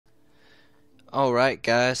Alright,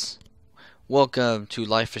 guys. Welcome to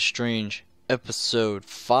Life is Strange, Episode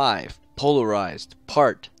 5, Polarized,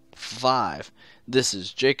 Part 5. This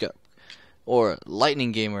is Jacob, or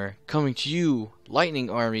Lightning Gamer, coming to you, Lightning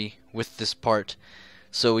Army, with this part.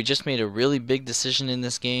 So we just made a really big decision in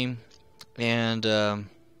this game, and let's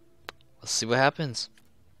see what happens.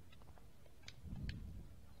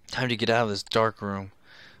 Time to get out of this dark room.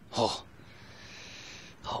 Oh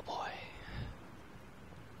boy.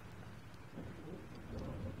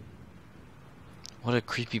 What a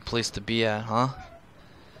creepy place to be at, huh?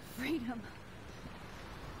 Freedom.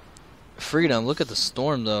 Freedom, look at the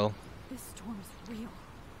storm though. This storm is real.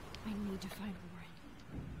 I need to find Warren.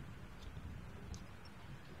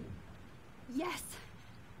 Yes!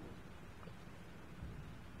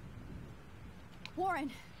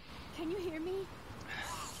 Warren, can you hear me?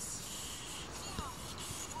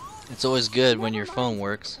 It's always good when your Never phone mind.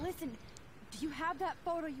 works. Listen, do you have that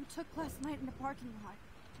photo you took last night in the parking lot?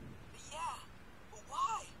 Yeah, but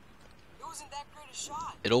why? It wasn't that great a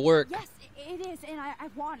shot. It'll work. Yes, it is, and I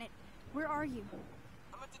want it. Where are you?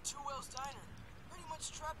 I'm at the Two Whales Diner. Pretty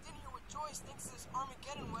much trapped in here with Joyce thanks to this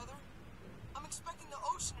Armageddon weather. I'm expecting the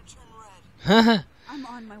ocean to turn red. I'm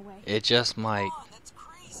on my way. It just might. Come on, that's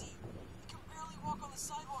crazy. You can barely walk on the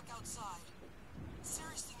sidewalk outside.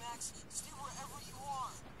 Seriously, Max, stay wherever you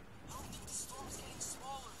are. I don't think the storm is getting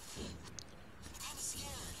smaller. I'm kind of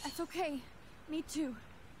scared. That's okay. Me too.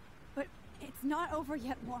 But it's not over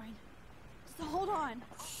yet, Warren. Just hold on.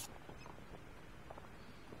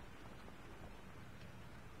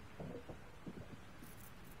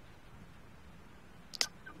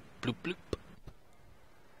 Bloop bloop.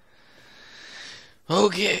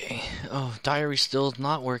 Okay. Oh, diary still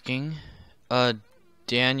not working.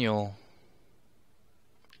 Daniel.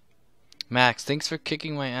 Max, thanks for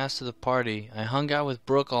kicking my ass to the party. I hung out with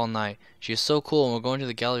Brooke all night. She is so cool and we're going to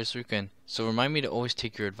the gallery this weekend. So remind me to always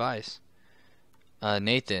take your advice.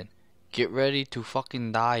 Nathan, get ready to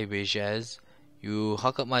fucking die, bitches. You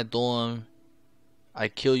huck up my dorm, I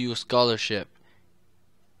kill you a scholarship.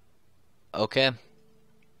 Okay.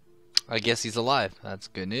 I guess he's alive. That's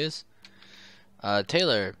good news.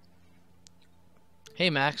 Taylor. Hey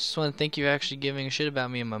Max, just want to thank you for actually giving a shit about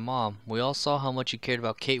me and my mom. We all saw how much you cared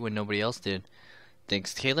about Kate when nobody else did.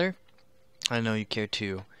 Thanks, Taylor. I know you care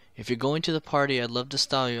too. If you're going to the party, I'd love to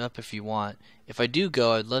style you up if you want. If I do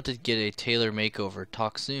go, I'd love to get a Taylor makeover.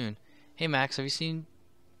 Talk soon. Hey Max, have you seen...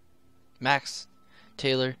 Max,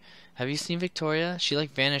 Taylor, have you seen Victoria? She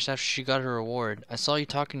like vanished after she got her award. I saw you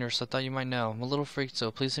talking to her, so I thought you might know. I'm a little freaked, so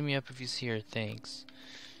please hit me up if you see her. Thanks.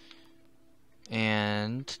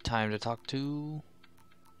 And time to talk to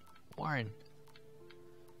Warren.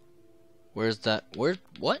 Where's that? Where?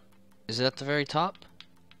 What? Is it at the very top?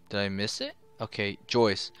 Did I miss it? Okay,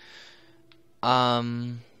 Joyce.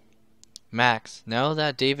 Max, now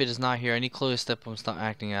that David is not here, I need Chloe to step up and stop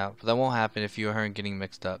acting out. But that won't happen if you and her are getting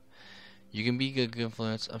mixed up. You can be a good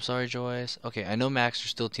influence. I'm sorry, Joyce. Okay, I know Max are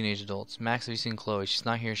still teenage adults. Max, have you seen Chloe? She's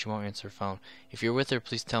not here. She won't answer her phone. If you're with her,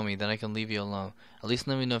 please tell me. Then I can leave you alone. At least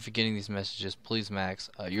let me know if you're getting these messages. Please, Max.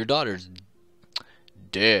 Your daughter's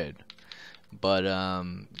dead. But,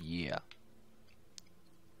 yeah.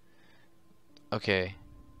 Okay.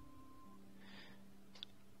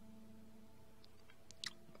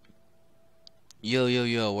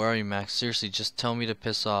 Yo, where are you, Max? Seriously, just tell me to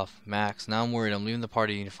piss off. Max, now I'm worried. I'm leaving the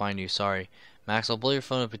party to find you. Sorry. Max, I'll blow your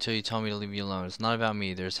phone up until you tell me to leave you alone. It's not about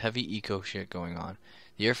me. There's heavy eco shit going on.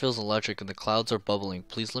 The air feels electric and the clouds are bubbling.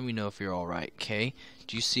 Please let me know if you're alright, okay?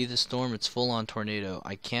 Do you see the storm? It's full on tornado.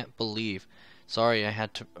 I can't believe. Sorry, I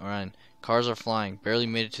had to run. Cars are flying. Barely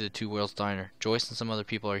made it to the Two Whales Diner. Joyce and some other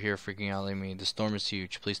people are here freaking out like me. The storm is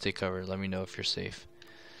huge. Please take cover. Let me know if you're safe.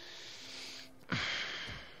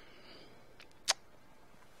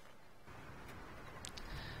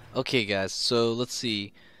 Okay guys, so let's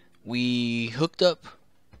see. We hooked up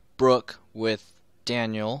Brooke with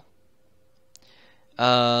Daniel.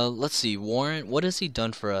 Let's see, Warren, what has he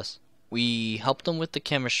done for us? We helped him with the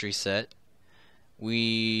chemistry set.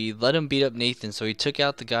 We let him beat up Nathan, so he took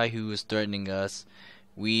out the guy who was threatening us.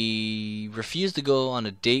 We refused to go on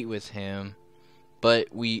a date with him, but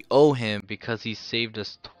we owe him because he saved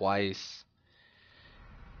us twice.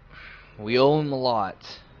 We owe him a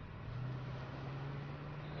lot.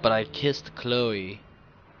 But I kissed Chloe.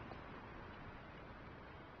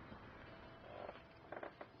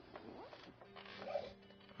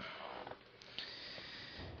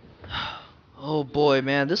 Oh boy,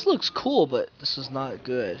 man, this looks cool, but this is not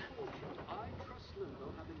good.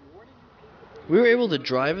 We were able to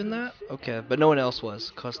drive in that? Okay, but no one else was.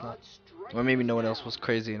 Of course not. Or maybe no one else was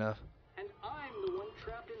crazy enough. And I'm the one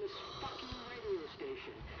trapped in this fucking radio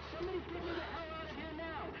station. Somebody give me the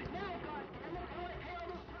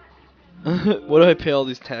What do I pay all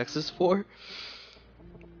these taxes for?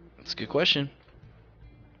 That's a good question.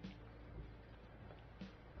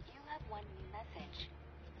 You have one new message.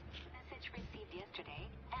 Message received yesterday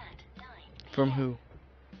at 9 p.m. From who?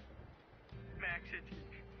 Max, it's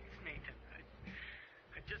Nathan.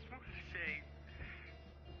 I just wanted to say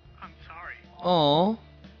I'm sorry. Aww.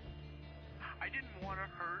 I didn't want to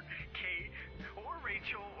hurt Kate or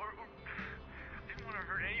Rachel or I didn't want to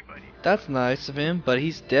hurt anybody. That's nice of him, but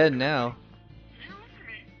he's dead now. Use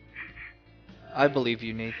me. I believe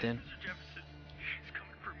you, Nathan. Mr. Jefferson is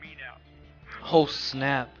coming for me now. Oh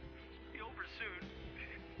snap. Be over soon.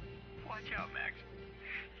 Watch out, Max.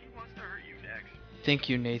 He wants to hurt you next. Thank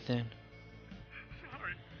you, Nathan.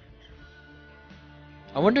 Sorry.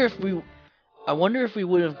 I wonder if we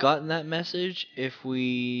would have gotten that message if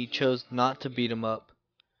we chose not to beat him up.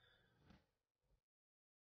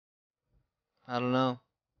 I don't know.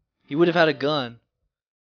 He would have had a gun.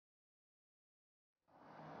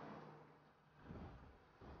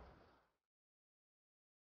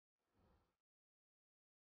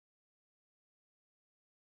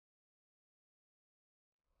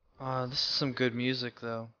 This is some good music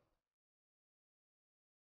though.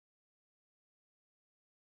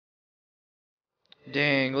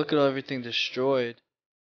 Dang, look at everything destroyed.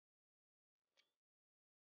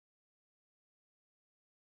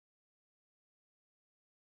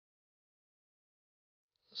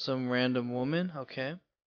 Some random woman, okay.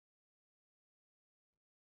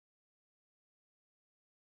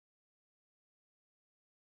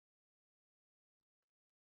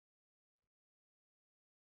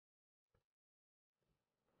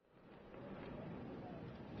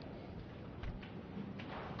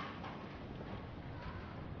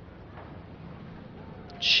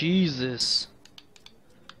 Jesus.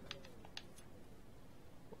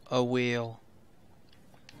 A whale.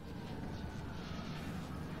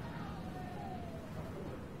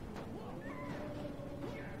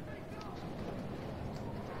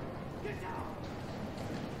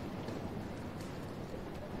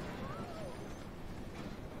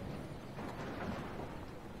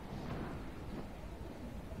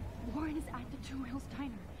 Warren is at the Two Whales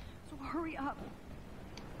Diner, so hurry up.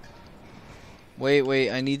 Wait,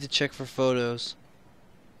 I need to check for photos.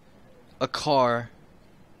 A car.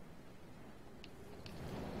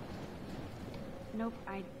 Nope,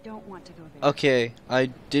 I don't want to go there. Okay, I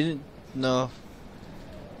didn't know.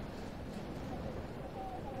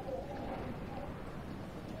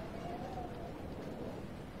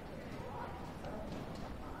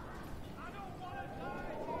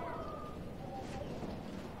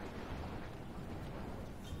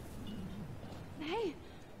 Hey,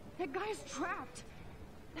 that guy's trapped.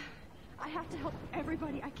 I have to help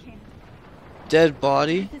everybody I can. Dead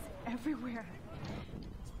body? Death is everywhere.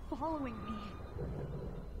 It's following me.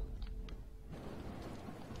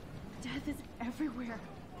 Death is everywhere.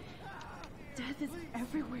 Death is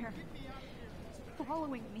everywhere. It's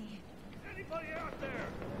following me. Anybody out there?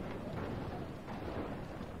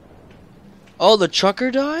 Oh, the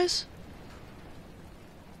trucker dies?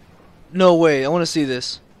 No way, I want to see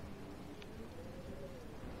this.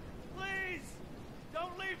 Please,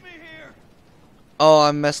 don't leave me here. Oh,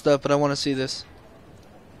 I messed up, but I want to see this.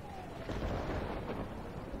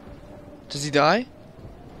 Does he die?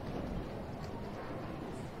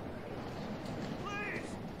 Please,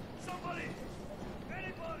 somebody,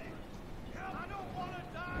 anybody. Help. I don't want to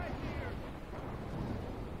die here.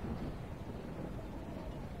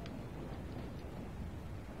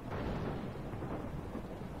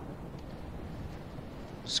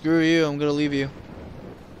 Screw you, I'm gonna leave you.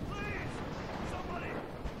 Please, somebody,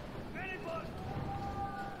 anybody.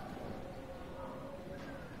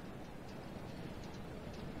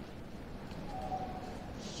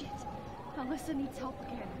 Shit. Alyssa needs help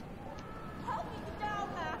again. Help me get down,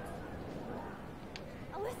 Max!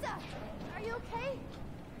 Alyssa, are you okay?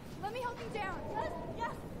 Let me help you down.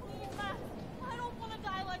 Yes, please, Max! I don't want to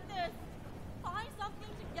die like this! Find something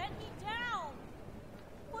to get me down!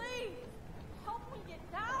 Please! Help me get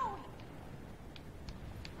down!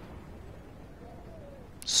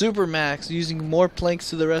 Super Max using more planks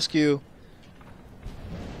to the rescue.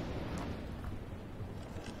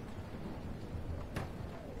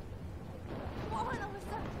 Come on,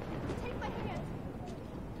 Alyssa. Take my hand.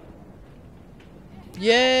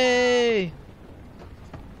 Yay!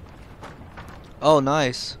 Oh,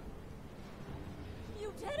 nice.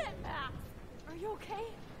 You did it, Max! Are you okay?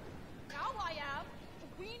 Now I am!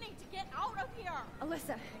 We need to get out of here!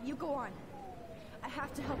 Alyssa, you go on. I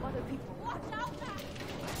have to help other people. Watch out, Max!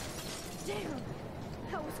 Damn,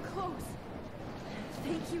 that was close.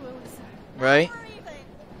 Thank you, Alyssa. Right? Never even!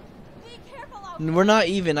 Be careful out We're not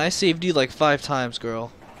even. I saved you like 5 times,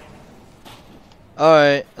 girl.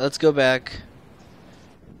 Alright, let's go back.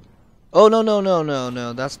 Oh, no, no, no, no,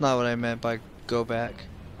 no. That's not what I meant by go back.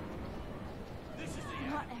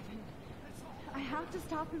 Not Evan. I have to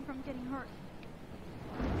stop him from getting hurt.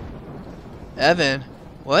 Evan?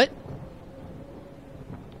 What?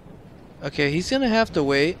 Okay, he's gonna have to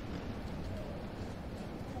wait.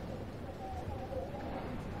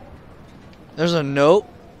 There's a note.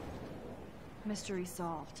 Mystery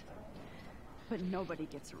solved. But nobody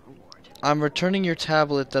gets a reward. I'm returning your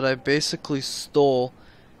tablet that I basically stole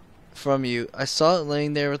from you. I saw it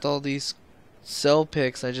laying there with all these cell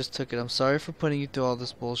pics. I just took it. I'm sorry for putting you through all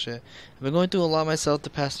this bullshit. I've been going through a lot myself the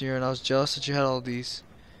past year, and I was jealous that you had all these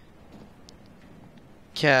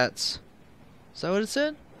cats. Is that what it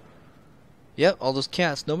said? Yep, all those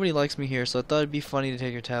cats. Nobody likes me here, so I thought it'd be funny to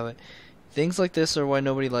take your tablet. Things like this are why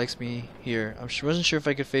nobody likes me here. Wasn't sure if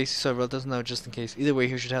I could face you, so I wrote this note just in case. Either way,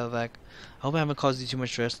 here's your tablet back. I hope I haven't caused you too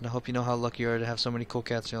much stress, and I hope you know how lucky you are to have so many cool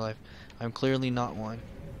cats in your life. I'm clearly not one.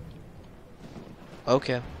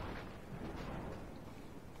 Okay.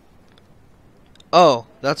 Oh,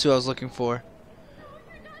 that's who I was looking for. No,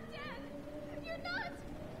 you're not dead. You're not.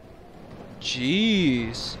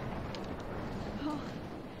 Jeez. Oh,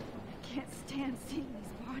 I can't stand seeing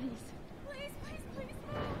these bodies. Please, please, please.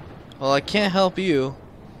 Well, I can't help you.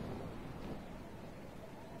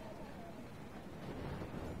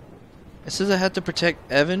 It says I had to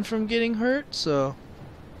protect Evan from getting hurt, so...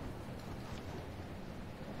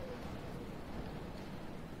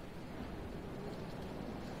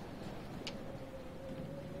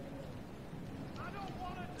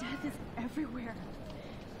 Death is everywhere.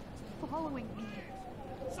 It's following me.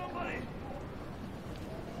 Somebody!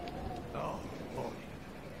 Oh, boy.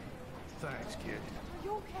 Thanks, kid. Are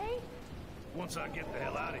you okay? Once I get the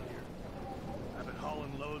hell out of here. I've been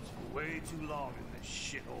hauling loads for way too long in this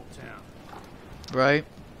shithole town. Right?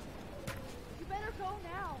 You better go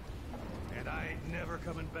now. And I ain't never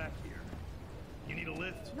coming back here. You need a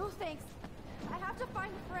lift? No thanks. I have to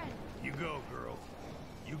find a friend. You go, girl.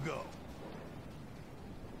 You go.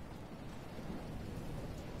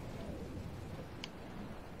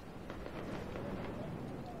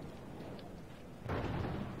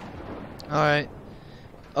 Alright.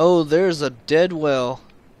 Oh, there's a dead well.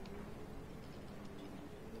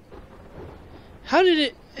 How did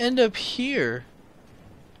it end up here?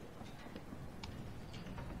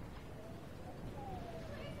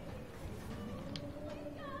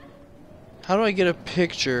 How do I get a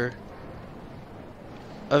picture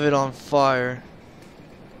of it on fire?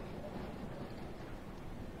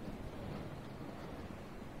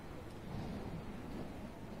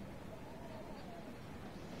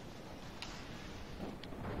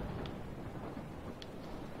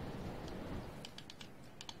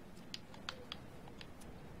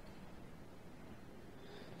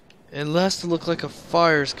 It has to look like a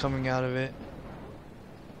fire's coming out of it.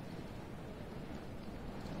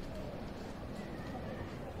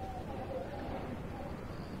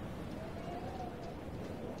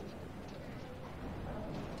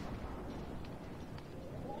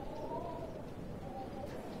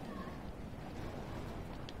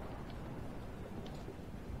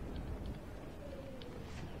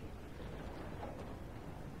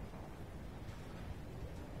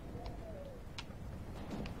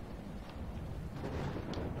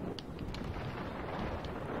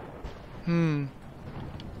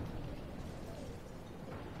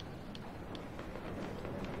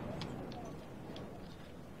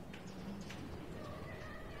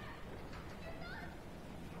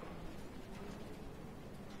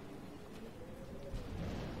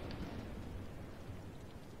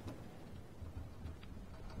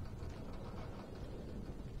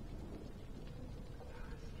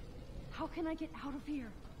 How can I get out of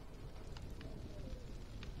here?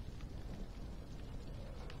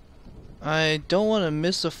 I don't want to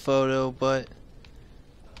miss a photo, but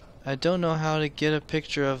I don't know how to get a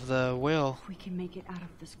picture of the whale. We can make it out of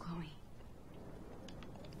this, Chloe.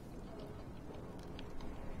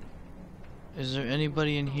 Is there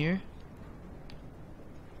anybody in here?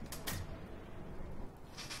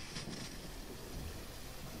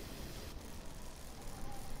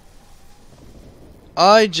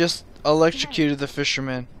 I just electrocuted the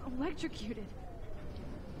fisherman. Electrocuted.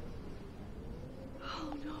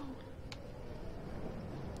 Oh no.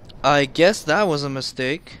 I guess that was a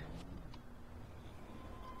mistake.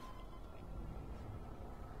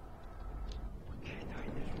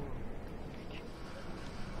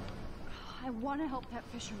 I want to help that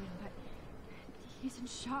fisherman, but he's in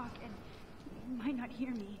shock and he might not hear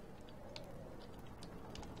me.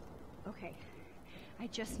 Okay, I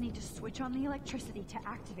just need to switch on the electricity to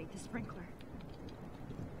activate the sprinkler.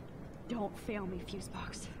 Don't fail me,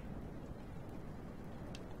 Fusebox.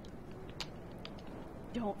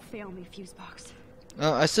 Don't fail me, Fusebox.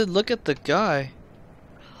 I said look at the guy.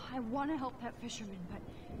 I want to help that fisherman, but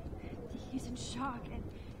he's in shock and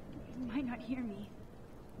he might not hear me.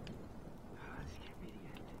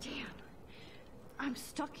 Damn. I'm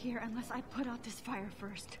stuck here unless I put out this fire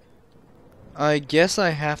first. I guess I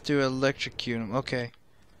have to electrocute him. Okay.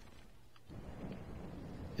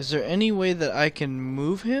 Is there any way that I can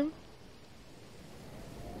move him?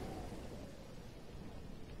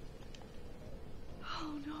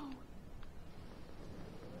 Oh no.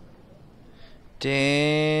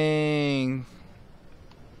 Dang.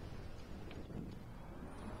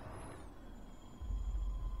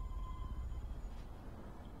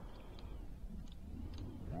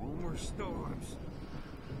 More storms.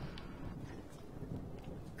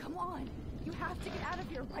 Come on. You have to get out of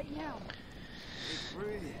here right now.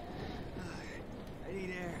 Breathe. I need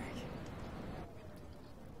air.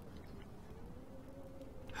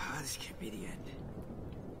 This can't be the end.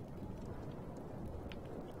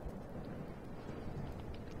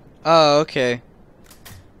 Oh, okay.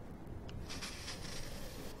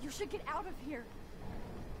 You should get out of here.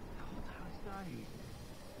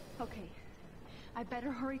 Okay. I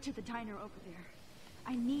better hurry to the diner over there.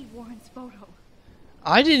 I need Warren's photo.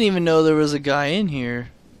 I didn't even know there was a guy in here.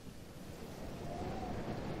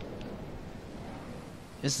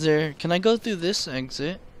 Is there... Can I go through this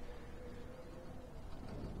exit?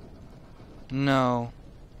 No.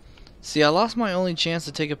 See, I lost my only chance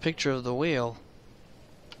to take a picture of the whale.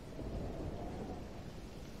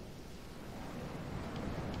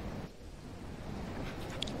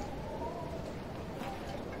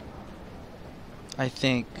 I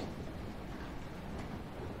think.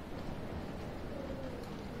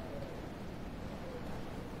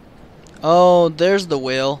 Oh, there's the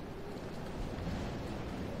whale.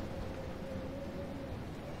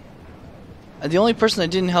 The only person I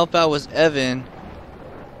didn't help out was Evan.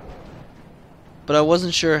 But I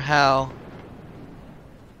wasn't sure how.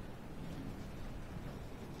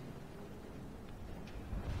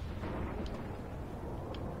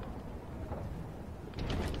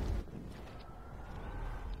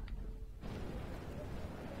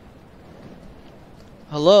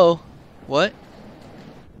 Hello? What?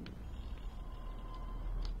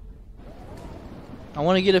 I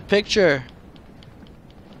want to get a picture.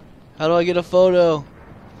 How do I get a photo?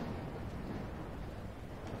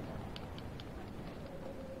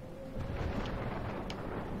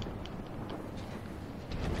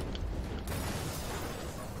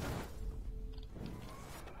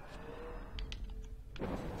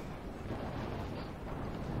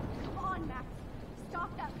 Come on, Max.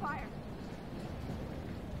 Stop that fire.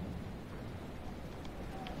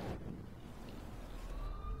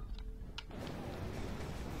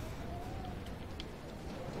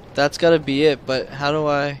 That's gotta be it, but how do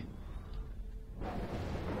I...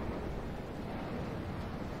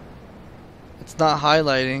 It's not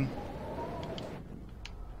highlighting.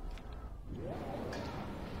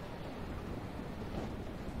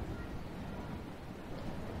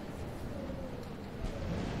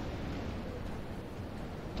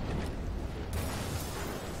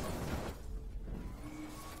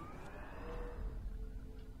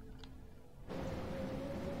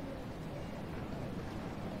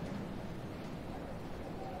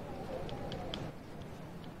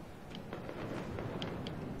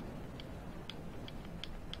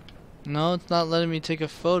 No, it's not letting me take a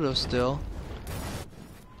photo still.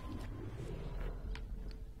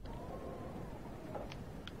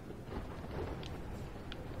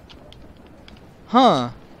 Huh.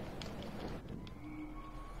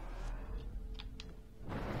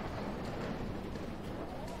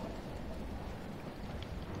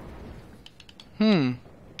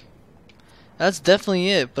 That's definitely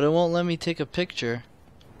it, but it won't let me take a picture.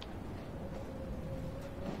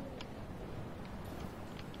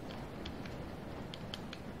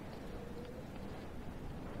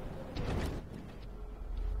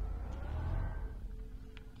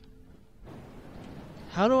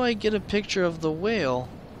 How do I get a picture of the whale?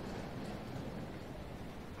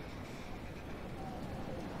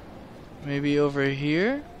 Maybe over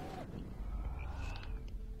here?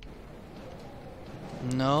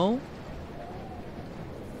 No?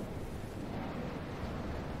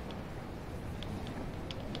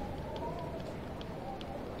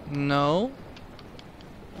 No?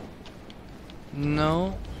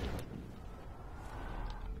 No?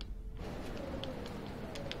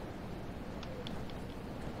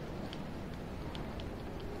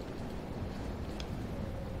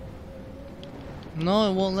 No,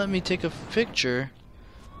 it won't let me take a picture.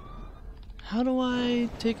 How do I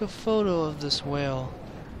take a photo of this whale?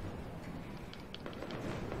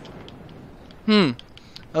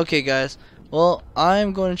 Okay, guys. Well,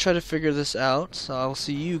 I'm going to try to figure this out. So I'll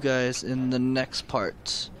see you guys in the next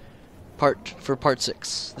part. For part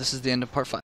 6. This is the end of part 5.